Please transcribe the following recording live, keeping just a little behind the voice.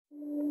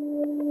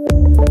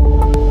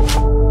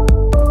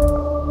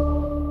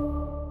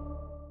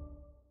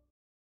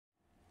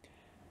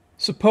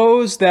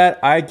Suppose that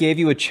I gave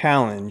you a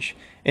challenge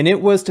and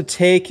it was to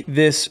take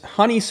this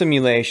honey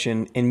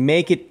simulation and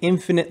make it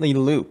infinitely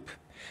loop.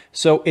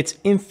 So it's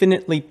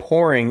infinitely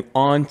pouring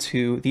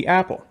onto the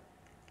apple.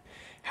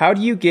 How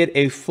do you get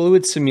a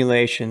fluid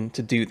simulation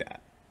to do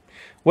that?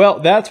 Well,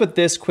 that's what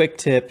this quick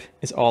tip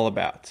is all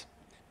about.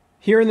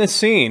 Here in this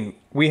scene,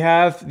 we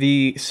have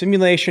the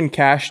simulation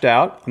cached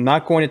out. I'm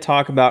not going to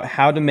talk about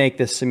how to make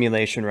this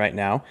simulation right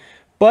now,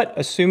 but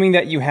assuming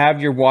that you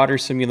have your water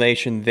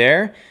simulation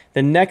there,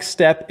 the next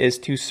step is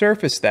to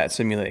surface that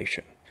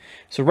simulation.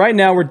 So right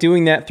now we're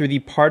doing that through the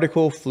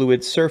particle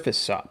fluid surface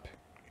SOP.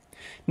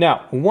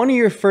 Now, one of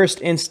your first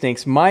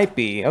instincts might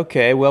be,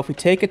 okay, well, if we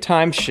take a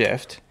time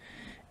shift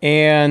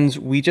and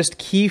we just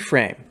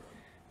keyframe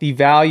the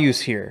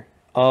values here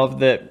of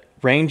the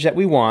range that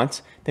we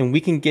want, then we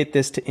can get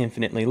this to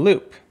infinitely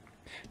loop.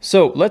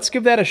 So let's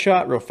give that a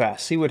shot real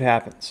fast, see what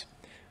happens.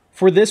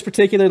 For this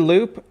particular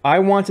loop, I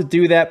want to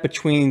do that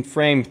between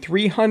frame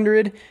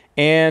 300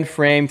 and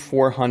frame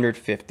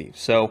 450.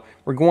 So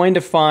we're going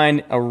to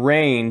find a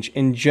range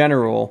in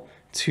general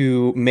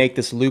to make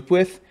this loop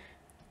with.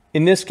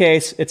 In this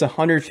case, it's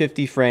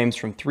 150 frames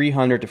from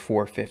 300 to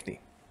 450.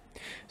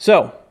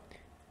 So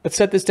let's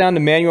set this down to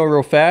manual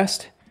real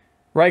fast.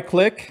 Right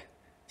click,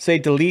 say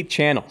delete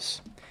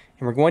channels.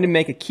 And we're going to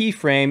make a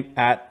keyframe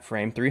at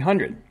frame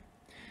 300.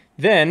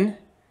 Then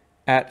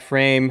at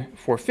frame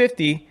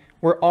 450,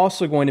 we're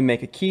also going to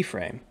make a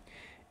keyframe.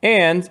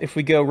 And if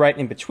we go right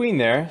in between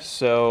there,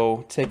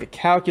 so take a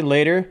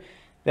calculator,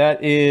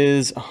 that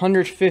is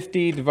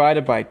 150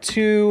 divided by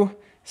 2,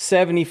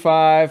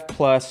 75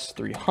 plus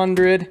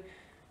 300.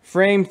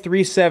 Frame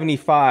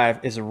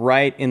 375 is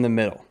right in the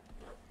middle.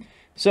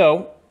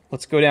 So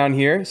let's go down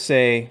here,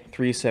 say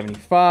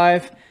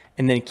 375,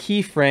 and then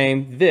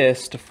keyframe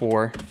this to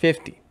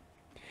 450.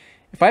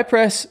 If I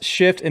press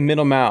Shift and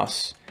middle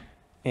mouse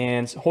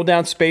and hold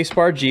down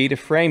spacebar G to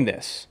frame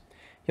this,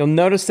 you'll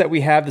notice that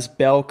we have this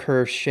bell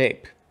curve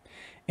shape.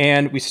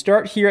 And we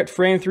start here at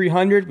frame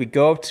 300, we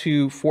go up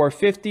to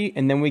 450,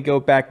 and then we go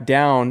back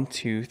down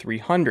to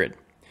 300.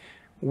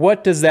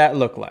 What does that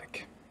look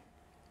like?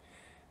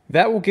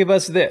 That will give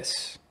us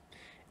this.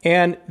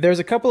 And there's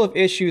a couple of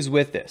issues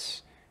with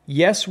this.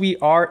 Yes, we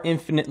are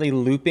infinitely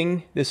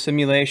looping this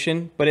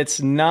simulation, but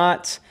it's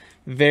not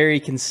very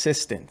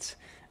consistent.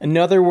 In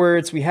other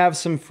words, we have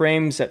some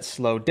frames that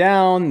slow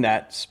down,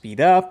 that speed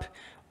up.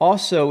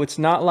 Also, it's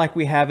not like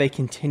we have a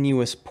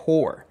continuous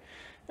pour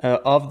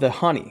of the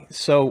honey.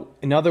 So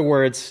in other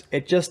words,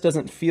 it just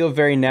doesn't feel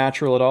very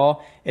natural at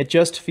all. It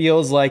just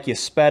feels like you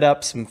sped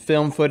up some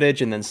film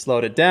footage and then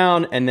slowed it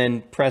down and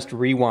then pressed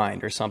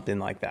rewind or something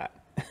like that.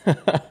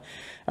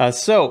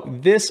 So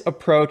this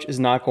approach is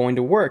not going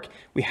to work.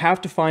 We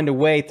have to find a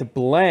way to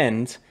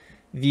blend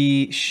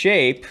the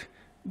shape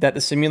that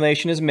the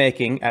simulation is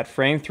making at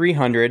frame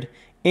 300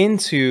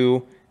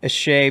 into a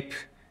shape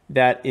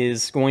that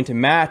is going to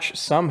match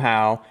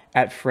somehow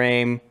at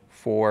frame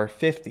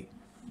 450.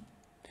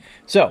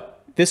 So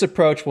this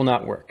approach will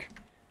not work.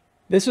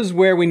 This is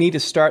where we need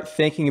to start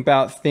thinking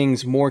about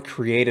things more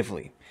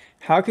creatively.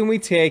 How can we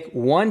take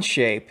one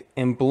shape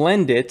and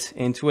blend it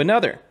into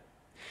another?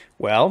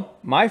 Well,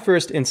 my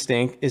first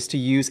instinct is to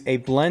use a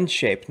blend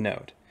shape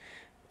node.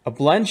 A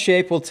blend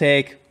shape will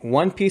take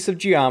one piece of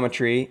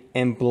geometry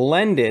and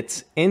blend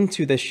it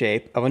into the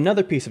shape of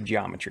another piece of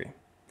geometry.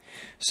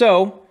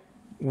 So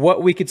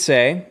what we could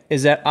say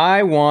is that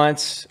I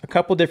want a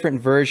couple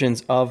different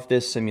versions of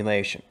this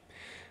simulation.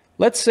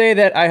 Let's say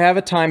that I have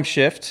a time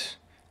shift.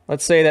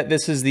 Let's say that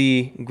this is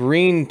the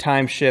green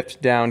time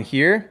shift down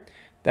here.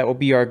 That will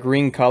be our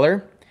green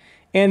color.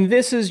 And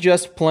this is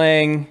just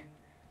playing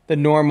the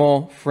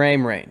normal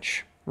frame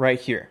range right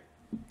here.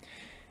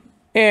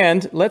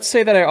 And let's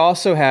say that I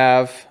also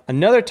have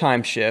another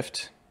time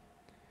shift.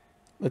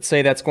 Let's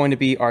say that's going to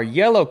be our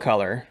yellow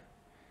color.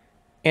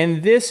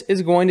 And this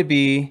is going to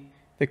be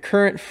the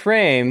current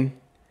frame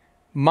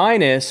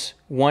minus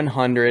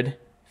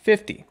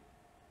 150.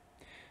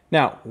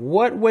 Now,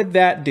 what would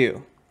that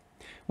do?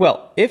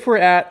 Well, if we're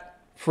at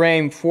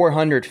frame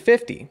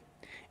 450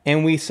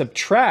 and we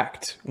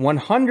subtract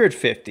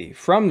 150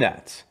 from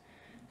that,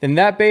 then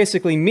that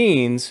basically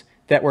means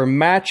that we're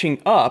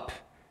matching up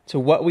to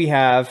what we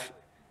have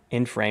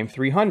in frame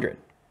 300.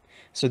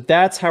 So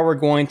that's how we're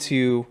going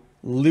to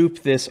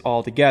loop this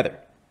all together.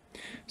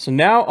 So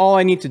now all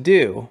I need to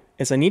do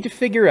is I need to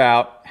figure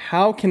out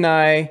how can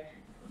I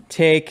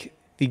take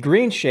the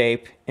green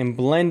shape and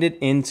blend it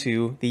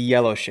into the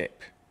yellow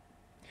shape.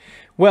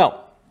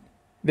 Well,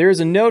 there's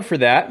a node for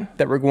that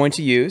we're going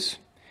to use,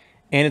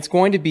 and it's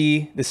going to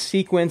be the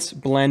sequence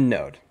blend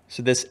node.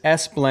 So this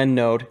S blend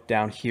node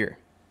down here.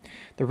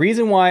 The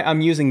reason why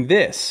I'm using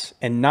this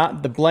and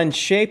not the blend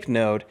shape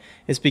node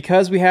is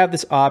because we have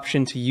this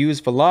option to use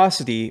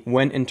velocity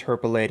when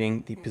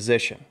interpolating the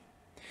position.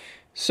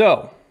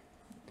 So,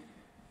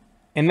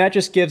 and that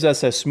just gives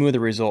us a smoother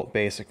result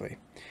basically.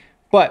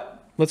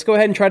 But let's go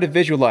ahead and try to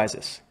visualize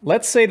this.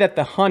 Let's say that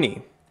the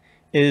honey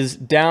is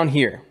down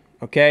here,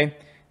 okay?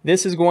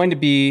 This is going to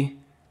be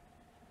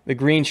the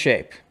green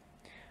shape.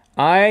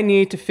 I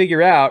need to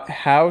figure out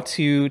how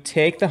to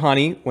take the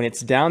honey when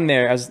it's down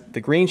there as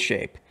the green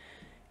shape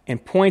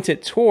and point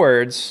it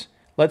towards,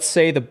 let's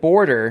say, the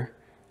border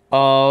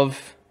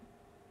of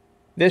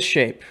this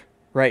shape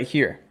right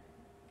here.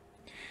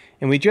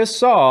 And we just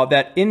saw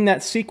that in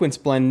that sequence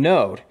blend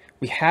node,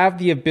 we have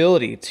the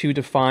ability to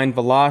define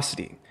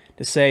velocity,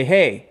 to say,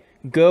 hey,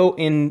 go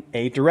in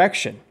a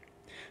direction.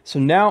 So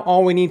now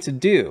all we need to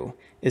do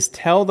is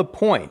tell the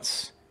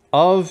points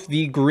of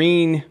the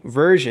green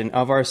version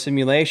of our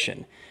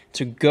simulation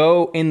to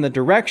go in the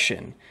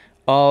direction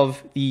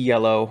of the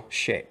yellow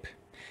shape.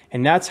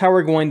 And that's how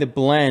we're going to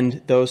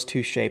blend those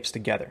two shapes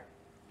together.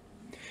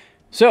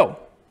 So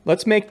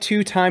let's make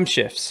 2 time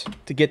shifts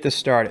to get this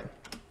started.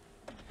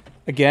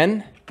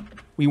 Again,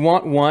 we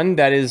want one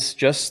that is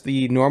just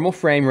the normal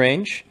frame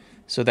range,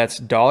 so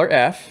that's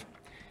 $F.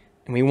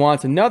 And we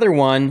want another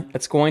one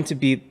that's going to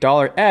be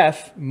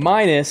 $F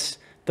minus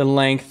the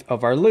length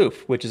of our loop,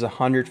 which is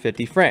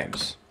 150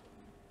 frames.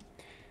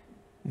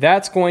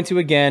 That's going to,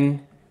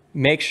 again,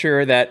 make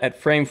sure that at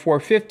frame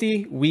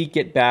 450, we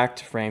get back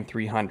to frame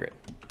 300.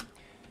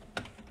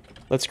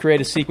 Let's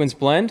create a sequence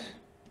blend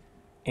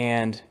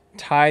and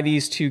tie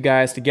these 2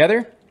 guys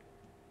together.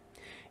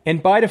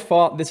 And by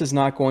default, this is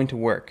not going to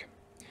work.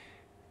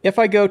 If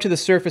I go to the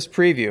surface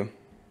preview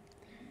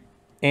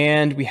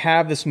and we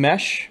have this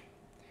mesh,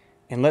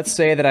 and let's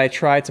say that I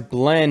try to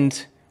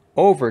blend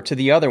over to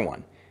the other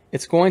one,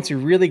 it's going to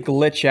really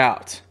glitch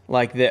out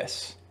like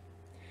this.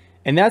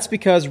 And that's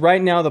because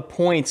right now the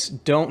points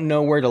don't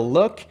know where to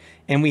look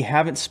and we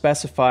haven't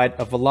specified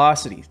a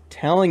velocity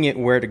telling it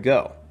where to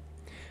go.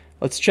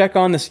 Let's check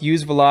on this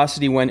use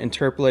velocity when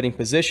interpolating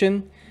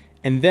position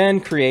and then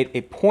create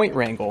a point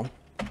wrangle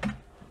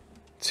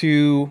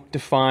to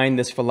define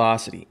this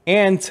velocity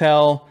and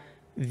tell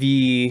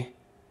the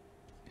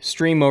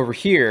stream over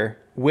here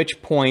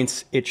which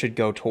points it should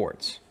go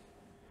towards.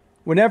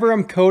 Whenever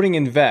I'm coding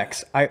in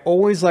Vex, I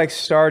always like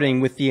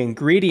starting with the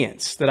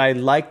ingredients that I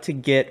like to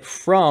get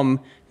from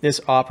this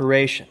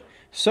operation.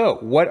 So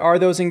what are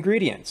those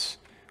ingredients?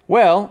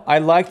 Well, I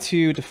like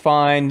to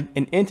define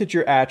an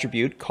integer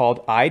attribute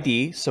called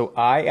ID, so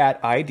I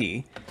at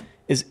ID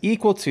is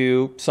equal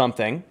to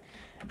something.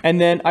 And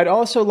then I'd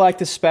also like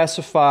to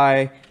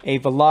specify a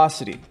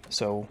velocity,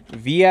 so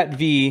V at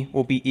V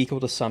will be equal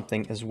to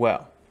something as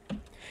well.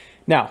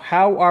 Now,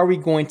 how are we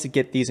going to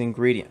get these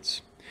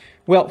ingredients?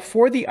 Well,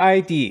 for the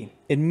ID,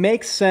 it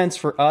makes sense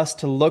for us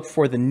to look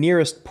for the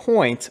nearest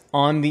point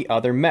on the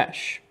other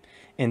mesh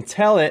and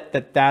tell it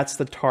that that's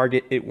the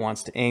target it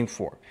wants to aim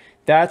for.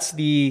 That's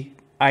the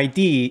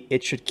ID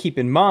it should keep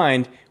in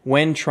mind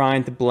when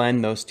trying to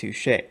blend those 2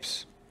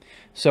 shapes.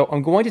 So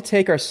I'm going to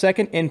take our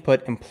second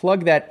input and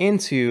plug that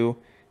into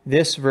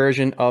this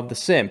version of the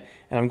sim.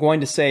 And I'm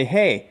going to say,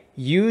 hey,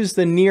 use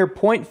the near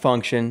point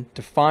function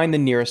to find the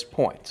nearest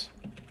point.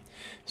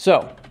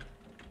 So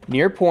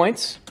near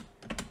points,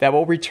 that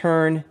will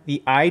return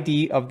the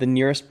ID of the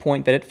nearest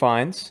point that it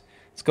finds.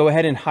 Let's go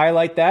ahead and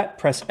highlight that,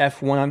 press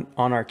F1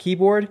 on our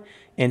keyboard,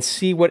 and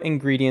see what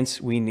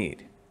ingredients we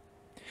need.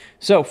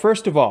 So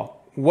first of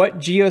all, what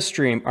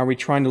geostream are we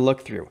trying to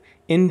look through?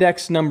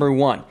 Index number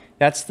 1.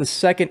 That's the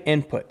second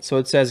input. So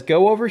it says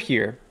go over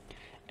here,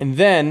 and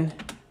then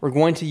we're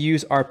going to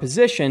use our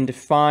position to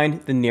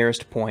find the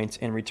nearest point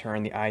and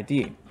return the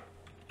ID.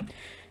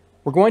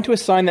 We're going to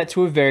assign that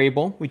to a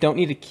variable. We don't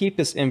need to keep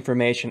this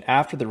information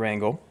after the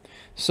wrangle.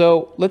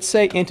 So let's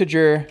say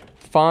integer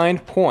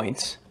find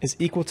points is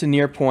equal to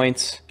near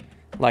points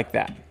like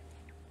that.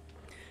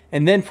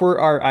 And then for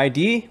our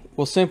ID,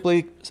 we'll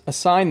simply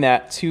assign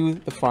that to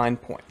the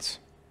find points.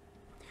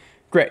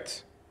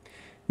 Great.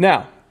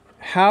 Now,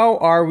 how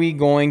are we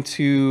going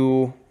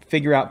to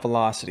figure out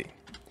velocity?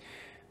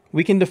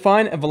 We can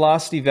define a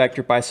velocity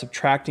vector by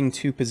subtracting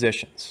 2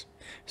 positions.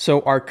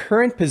 So our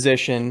current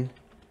position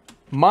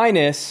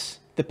minus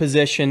the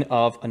position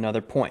of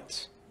another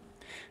point.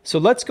 So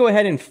let's go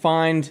ahead and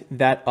find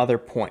that other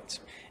point.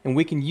 And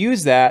we can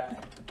use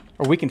that,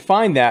 or we can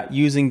find that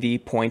using the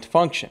point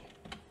function.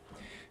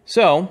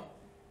 So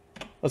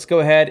let's go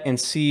ahead and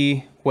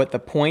see what the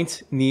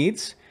point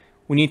needs.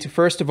 We need to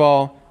first of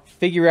all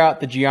figure out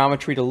the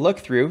geometry to look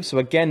through. So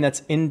again,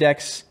 that's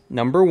index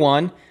number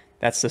 1.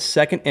 That's the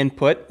second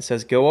input. It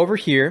says go over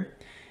here.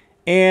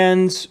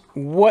 And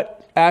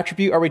what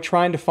attribute are we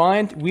trying to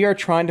find? We are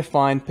trying to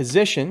find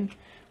position.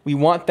 We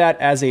want that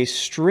as a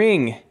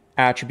string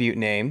attribute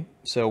name.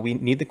 So we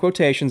need the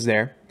quotations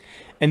there.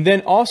 And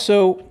then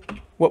also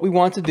what we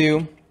want to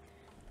do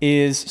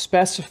is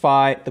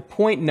specify the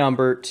point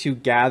number to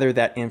gather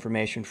that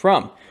information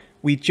from.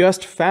 We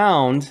just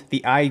found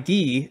the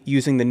ID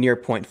using the near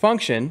point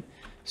function.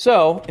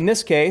 So in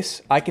this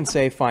case, I can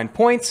say find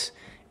points,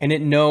 and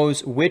it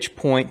knows which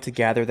point to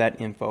gather that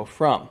info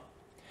from.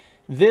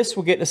 This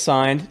will get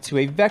assigned to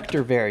a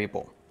vector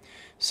variable.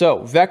 So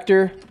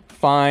vector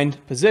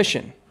find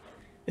position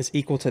is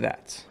equal to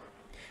that.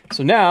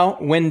 So now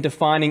when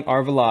defining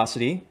our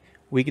velocity,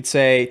 we could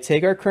say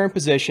take our current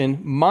position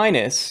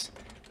minus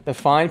the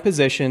find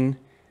position,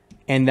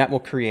 and that will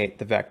create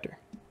the vector.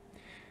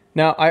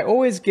 Now, I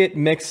always get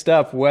mixed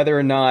up whether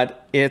or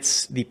not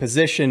it's the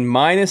position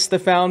minus the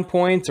found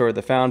point or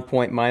the found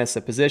point minus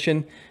the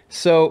position.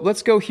 So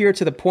let's go here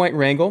to the point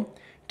wrangle,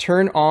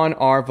 turn on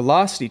our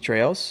velocity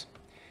trails,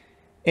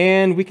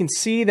 and we can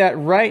see that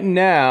right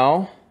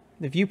now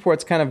the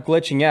viewport's kind of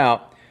glitching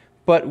out,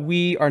 but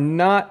we are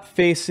not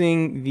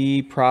facing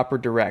the proper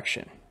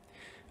direction.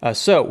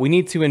 So we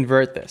need to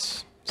invert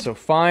this. So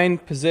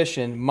find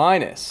position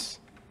minus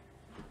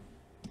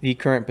the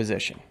current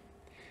position.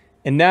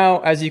 And now,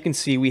 as you can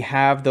see, we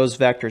have those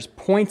vectors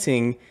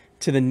pointing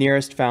to the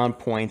nearest found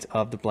point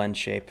of the blend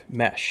shape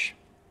mesh.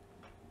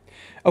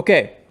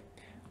 Okay,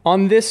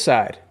 on this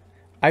side,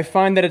 I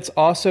find that it's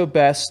also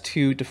best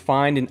to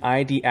define an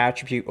ID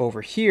attribute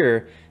over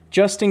here,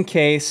 just in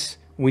case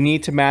we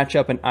need to match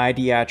up an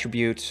ID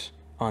attribute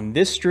on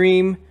this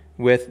stream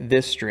with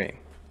this stream.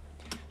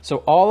 So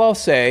all I'll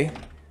say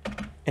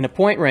in a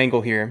point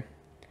wrangle here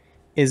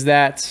is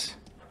that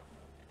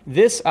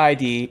this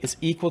ID is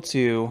equal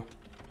to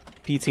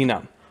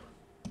PT_num.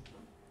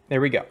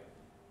 There we go.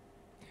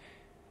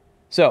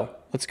 So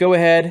let's go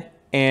ahead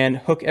and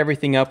hook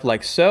everything up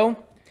like so.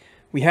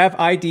 We have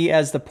ID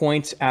as the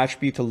point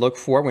attribute to look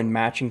for when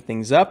matching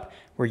things up.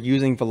 We're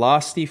using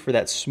velocity for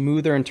that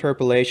smoother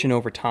interpolation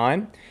over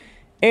time.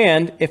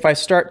 And if I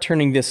start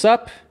turning this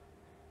up,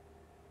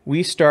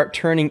 we start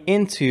turning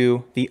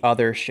into the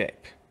other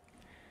shape.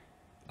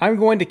 I'm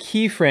going to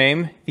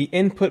keyframe the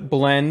input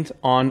blend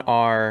on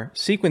our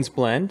sequence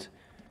blend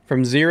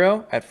from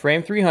 0 at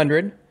frame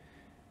 300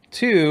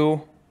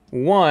 to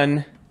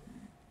 1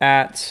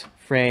 at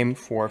frame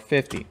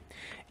 450.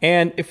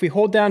 And if we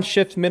hold down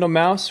Shift middle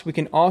mouse, we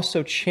can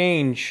also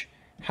change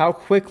how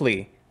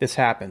quickly this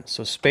happens.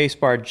 So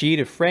spacebar G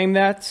to frame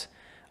that.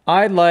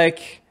 I'd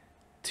like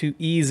to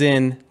ease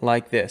in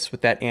like this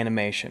with that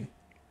animation.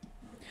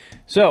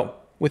 So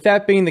with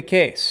that being the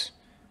case,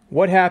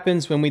 what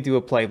happens when we do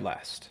a play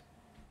blast?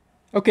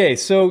 Okay,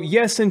 so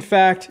yes, in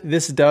fact,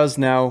 this does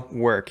now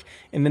work.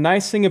 And the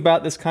nice thing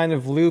about this kind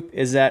of loop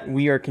is that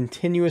we are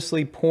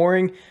continuously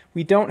pouring.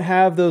 We don't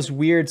have those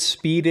weird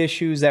speed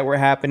issues that were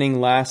happening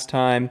last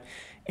time.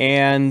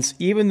 And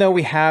even though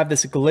we have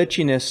this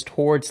glitchiness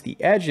towards the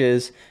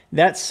edges,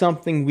 that's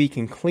something we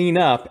can clean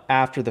up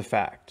after the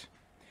fact.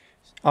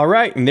 All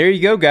right, and there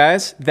you go,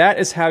 guys. That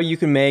is how you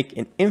can make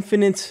an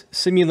infinite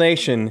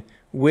simulation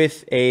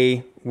with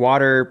a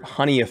water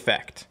honey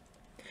effect.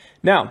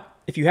 Now,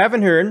 if you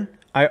haven't heard,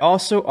 I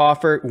also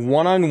offer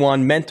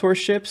one-on-one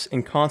mentorships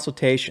and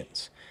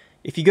consultations.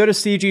 If you go to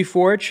CG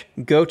Forge,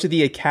 go to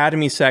the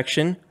Academy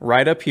section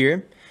right up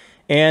here,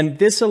 and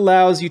this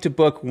allows you to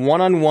book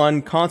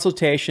one-on-one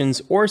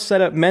consultations or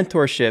set up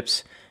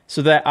mentorships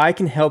so that I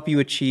can help you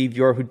achieve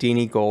your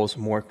Houdini goals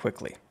more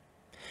quickly.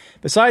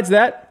 Besides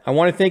that, I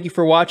want to thank you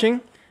for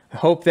watching. I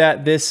hope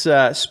that this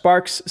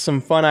sparks some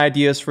fun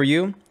ideas for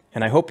you,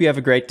 and I hope you have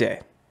a great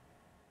day.